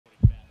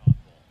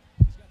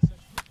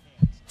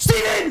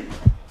Steven!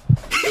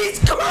 He's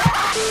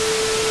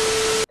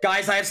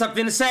Guys, I have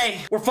something to say.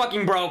 We're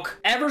fucking broke.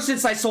 Ever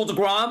since I sold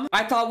DeGrom,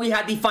 I thought we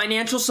had the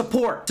financial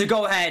support to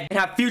go ahead and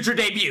have future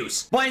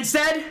debuts. But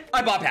instead,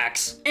 I bought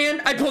packs.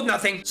 And I pulled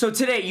nothing. So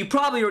today, you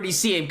probably already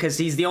see him because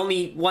he's the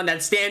only one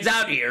that stands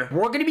out here.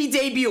 We're going to be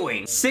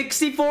debuting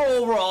 64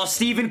 overall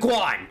Steven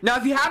Kwan. Now,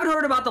 if you haven't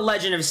heard about the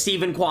legend of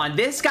Steven Kwan,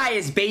 this guy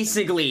is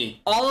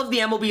basically all of the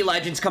MLB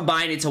legends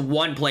combined into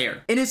one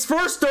player. In his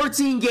first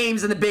 13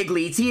 games in the big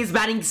leagues, he is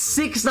batting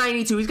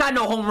 .692. He's got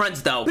no home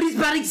runs though, but he's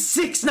batting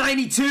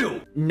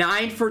 .692.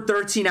 9 for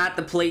 13 at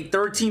the plate,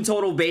 13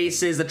 total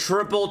bases, a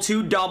triple,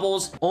 2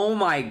 doubles. Oh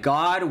my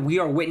god, we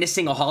are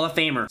witnessing a Hall of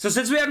Famer. So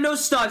since we have no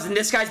studs and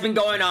this guy's been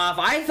going off,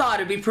 I thought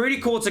it'd be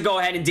pretty cool to go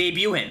ahead and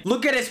debut him.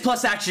 Look at his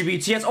plus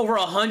attributes. He has over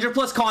 100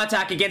 plus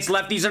contact against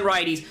lefties and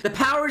righties. The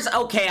power is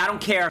okay, I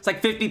don't care. It's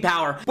like 50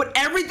 power. But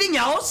everything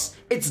else,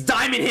 it's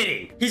diamond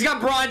hitting. He's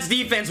got bronze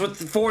defense with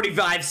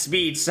 45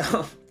 speed,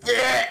 so...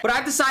 But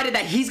I've decided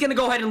that he's gonna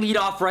go ahead and lead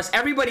off for us.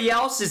 Everybody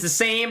else is the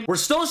same. We're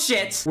still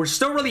shit. We're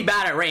still really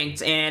bad at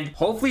ranked, and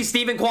hopefully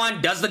Steven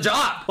Kwan does the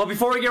job. But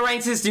before we get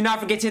ranked, do not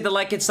forget to hit the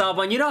like and sub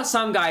button. You know how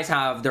some guys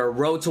have their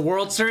road to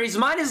World Series?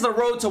 Mine is the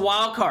road to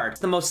wild card.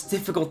 It's the most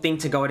difficult thing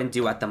to go ahead and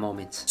do at the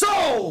moment.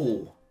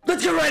 So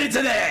let's get right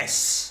into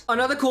this.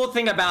 Another cool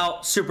thing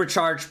about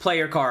supercharged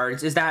player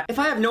cards is that if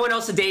I have no one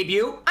else to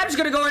debut, I'm just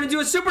gonna go ahead and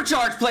do a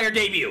supercharged player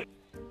debut.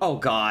 Oh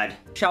god.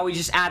 Shall we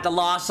just add the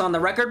loss on the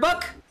record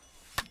book?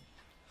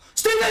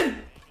 Steven!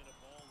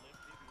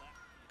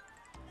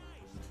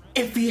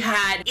 If he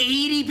had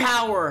 80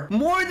 power,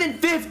 more than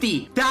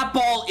 50, that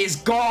ball is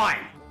gone.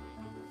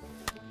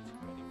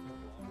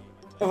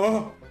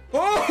 Oh!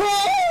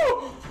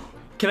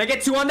 Can I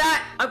get 2 on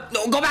that?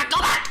 No, go back, go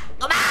back,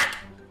 go back!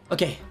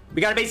 Okay,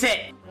 we got a base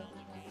hit.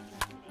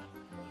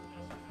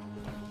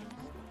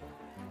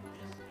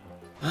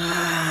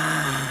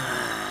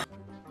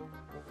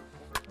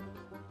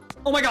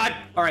 Oh my god.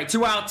 All right,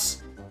 2 outs.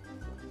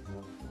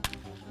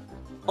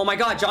 Oh my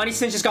god, Johnny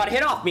Sins just got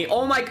hit off me.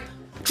 Oh my...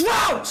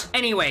 Drought!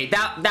 Anyway,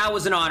 that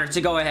was an honor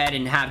to go ahead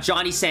and have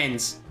Johnny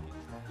Sins.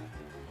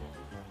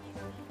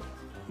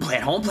 Play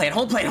at home, play at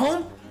home, play at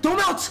home. Don't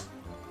melt!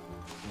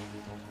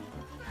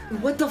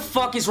 What the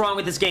fuck is wrong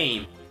with this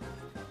game?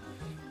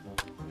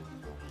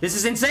 This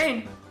is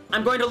insane.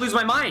 I'm going to lose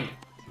my mind.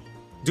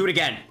 Do it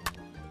again.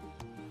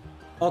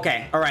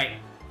 Okay, all right.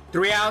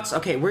 3 outs.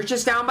 Okay, we're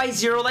just down by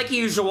 0 like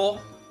usual.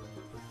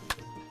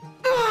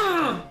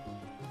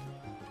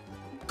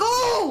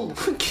 Go!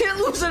 Can't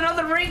lose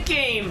another rank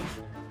game.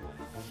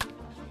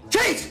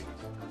 Chase!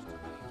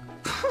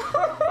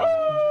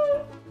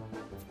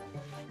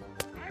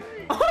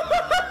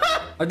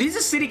 Are these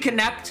the City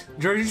Connect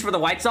jerseys for the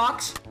White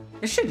Sox?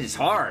 This shit is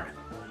hard.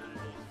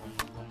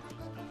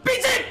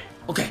 Beats it!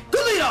 Okay,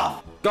 good lead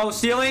off. Go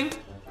stealing.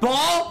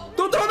 Ball.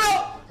 Don't throw him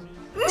out.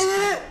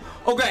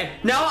 Okay,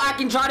 now I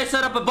can try to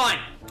set up a bunt.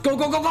 Go,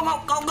 go, go, go,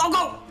 go, go, go,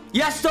 go.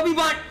 Yes, W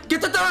bunt.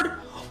 Get the third.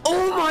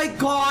 Oh my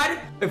god!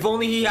 If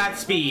only he had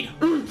speed.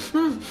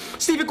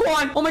 Steven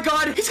Kwan! Oh my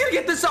god! He's gonna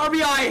get this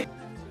RBI!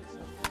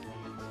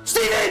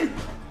 Steven!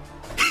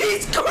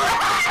 He's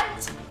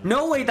correct!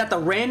 No way that the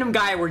random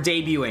guy we're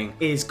debuting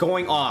is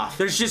going off.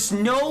 There's just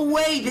no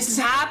way this is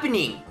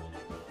happening.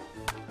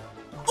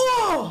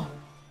 Oh!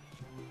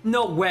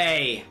 No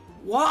way.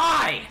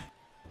 Why?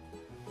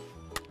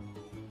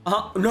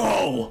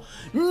 No!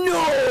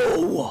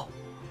 No!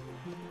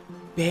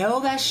 Bail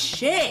that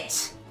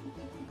shit!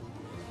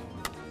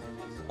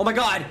 Oh my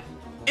god.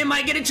 Am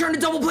I gonna turn a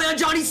double play on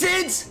Johnny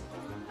Sins?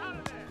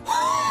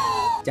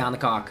 Down the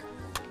cock.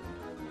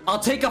 I'll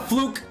take a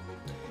fluke.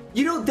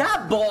 You know,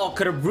 that ball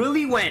could have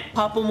really went a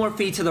couple more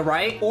feet to the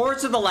right or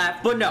to the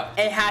left, but no,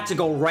 it had to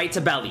go right to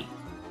belly.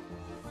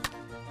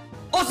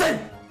 Austin!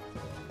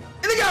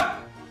 In the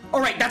gap! All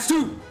right, that's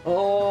 2.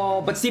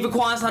 Oh, but Steven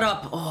Kwan's not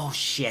up. Oh,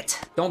 shit.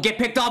 Don't get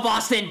picked off,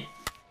 Austin.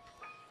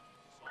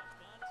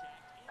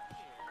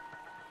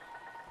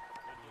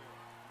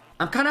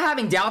 I'm kind of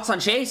having doubts on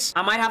Chase.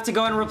 I might have to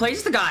go and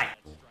replace the guy.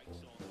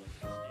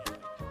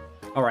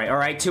 All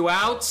right, 2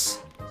 outs.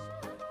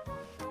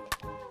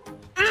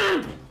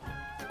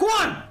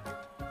 Kwan!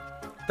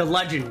 The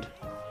legend.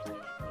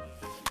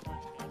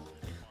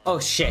 Oh,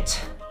 shit.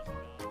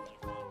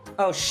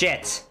 Oh,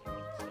 shit.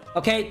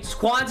 Okay,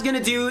 Kwan's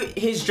gonna do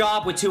his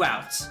job with 2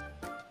 outs.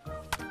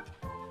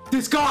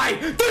 This guy!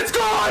 This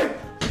guy!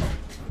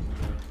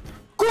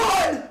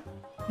 Kwan!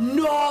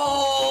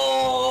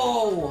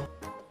 No!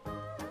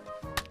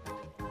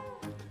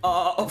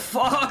 Oh,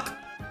 fuck.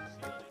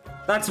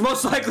 That's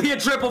most likely a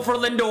triple for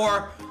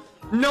Lindor.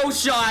 No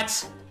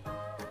shots.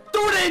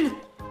 Throw it in.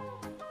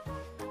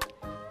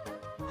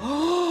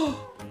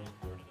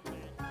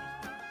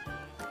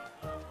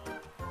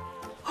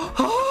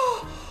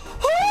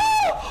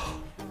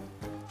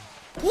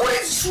 What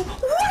is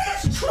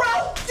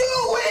Trout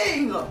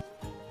doing?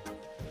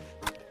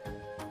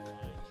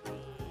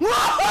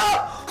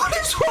 What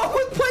is wrong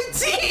with my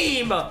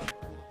team?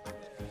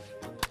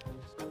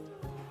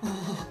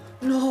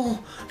 No.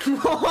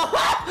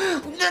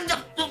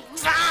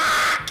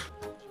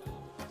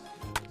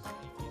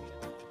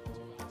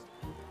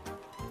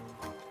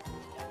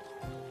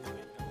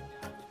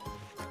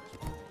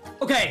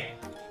 Okay.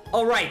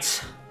 All right.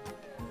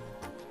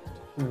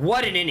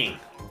 What an inning.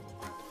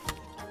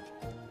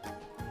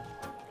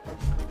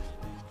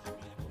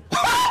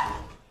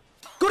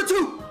 Go to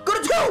 2.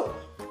 Go to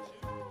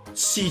 2.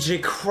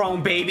 CJ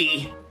Chrome,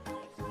 baby.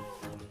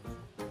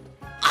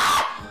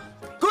 Ah!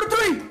 Go to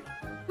 3.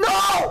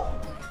 No.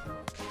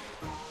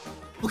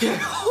 Okay.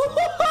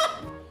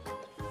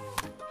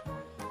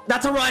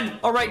 That's a run.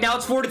 All right, now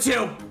it's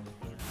 4-2.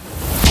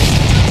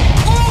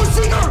 Oh,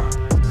 Seager!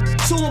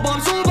 Solo bomb,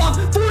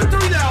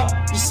 4-3 now.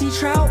 You see,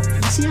 Trout?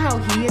 You see how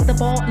he hit the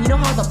ball? You know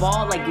how the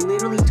ball, like,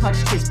 literally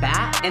touched his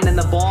bat? And then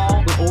the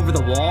ball went over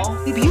the wall?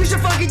 Maybe you should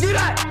fucking do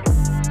that.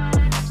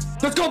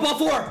 Let's go, ball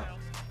 4.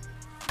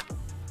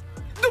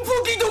 The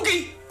Pookie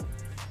Dookie.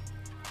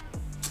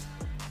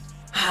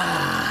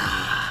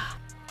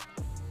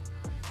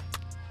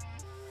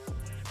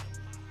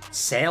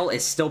 Sale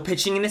is still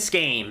pitching in this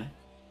game.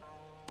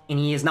 And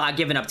he has not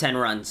given up 10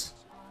 runs.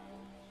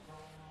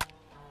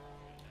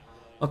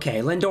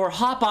 Okay, Lindor,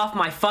 hop off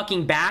my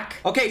fucking back.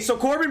 Okay, so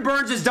Corbin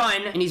Burns is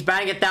done, and he's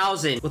batting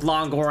 1,000 with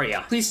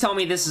Longoria. Please tell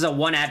me this is a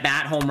 1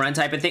 at-bat home run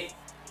type of thing.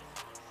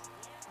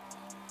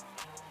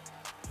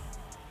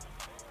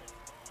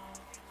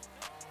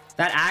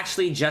 That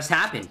actually just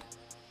happened.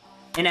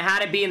 And it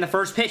had to be in the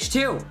first pitch,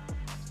 too.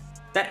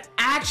 That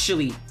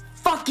actually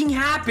fucking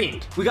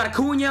happened. We got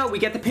Acuna, we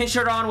get the pinch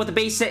hitter on with the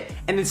base hit,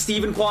 and then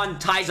Steven Kwan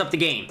ties up the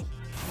game.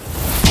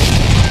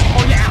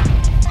 Oh, yeah.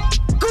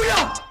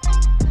 Acuna!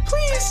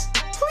 Please,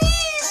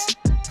 please,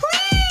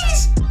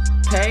 please.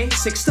 Okay,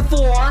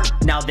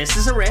 6-4. Now, this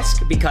is a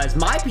risk because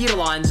my Pete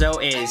Alonso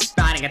is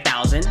batting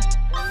 1,000.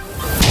 Oh,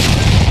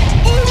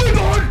 my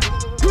God.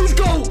 Please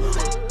go.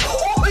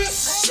 Holy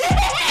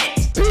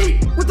shit.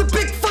 Pete with the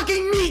big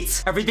fucking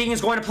meat. Everything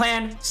is going to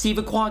plan.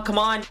 Steven Kwan, come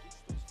on.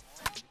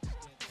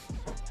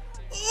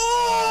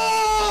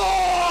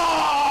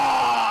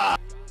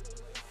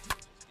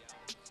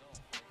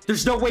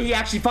 There's no way he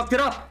actually fucked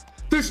it up.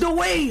 There's no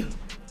way.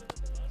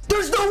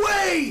 There's no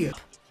way.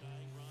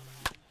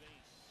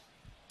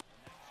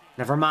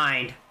 Never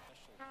mind.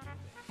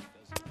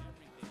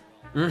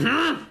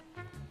 Mm-hmm.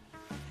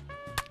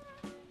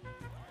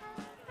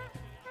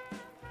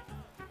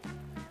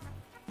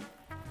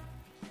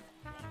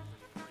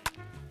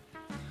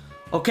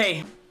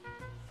 Okay.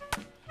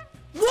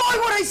 Why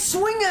would I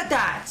swing at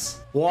that?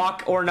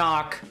 Walk or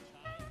knock.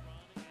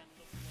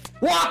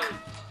 Walk!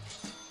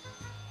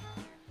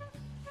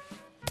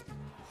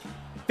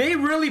 They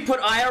really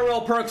put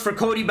IRL perks for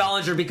Cody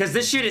Bellinger because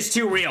this shit is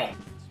too real.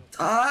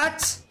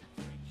 What?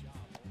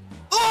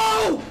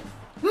 Oh!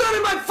 Not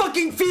in my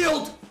fucking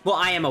field! Well,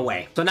 I am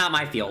away, so not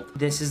my field.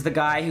 This is the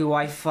guy who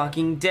I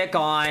fucking dick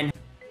on.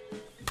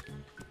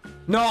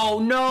 No,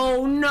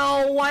 no,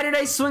 no. Why did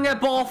I swing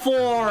at ball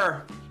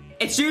 4?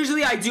 It's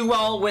usually I do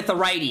well with a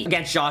righty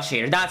against Josh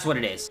Hader. That's what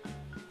it is.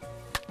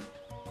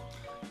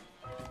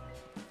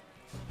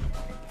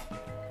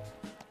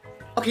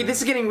 Okay,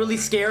 this is getting really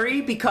scary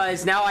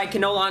because now I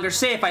can no longer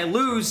say if I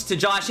lose to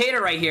Josh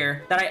Hader right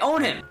here that I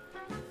own him.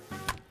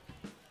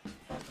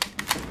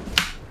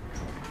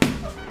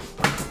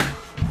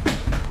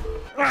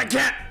 I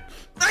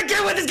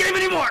can't win this game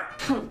anymore.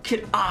 How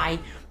could I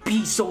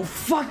be so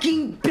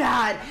fucking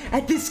bad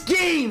at this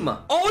game?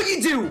 All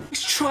you do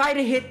is try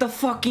to hit the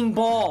fucking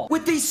ball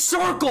with a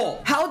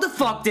circle. How the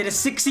fuck did a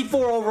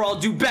 64 overall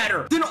do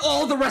better than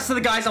all the rest of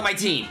the guys on my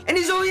team? And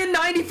he's only a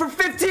 90 for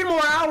 15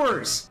 more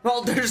hours.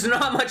 Well, there's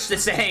not much to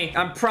say.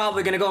 I'm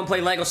probably gonna go and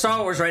play Lego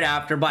Star Wars right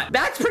after, but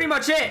that's pretty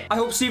much it. I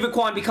hope Steven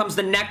Kwan becomes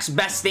the next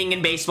best thing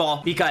in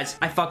baseball because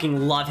I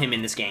fucking love him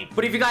in this game.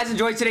 But if you guys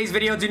enjoyed today's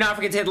video, do not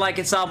forget to hit like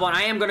and sub on.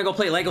 I am gonna go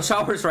play Lego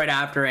Star Wars right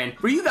after, and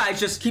for you guys,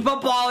 just keep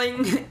up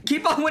balling.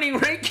 Keep on winning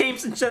ranked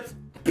games and just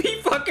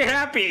be fucking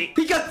happy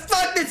because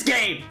fuck this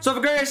game. So have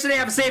a great rest of the day,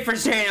 have a safe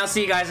first day, and I'll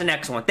see you guys in the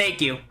next one. Thank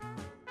you.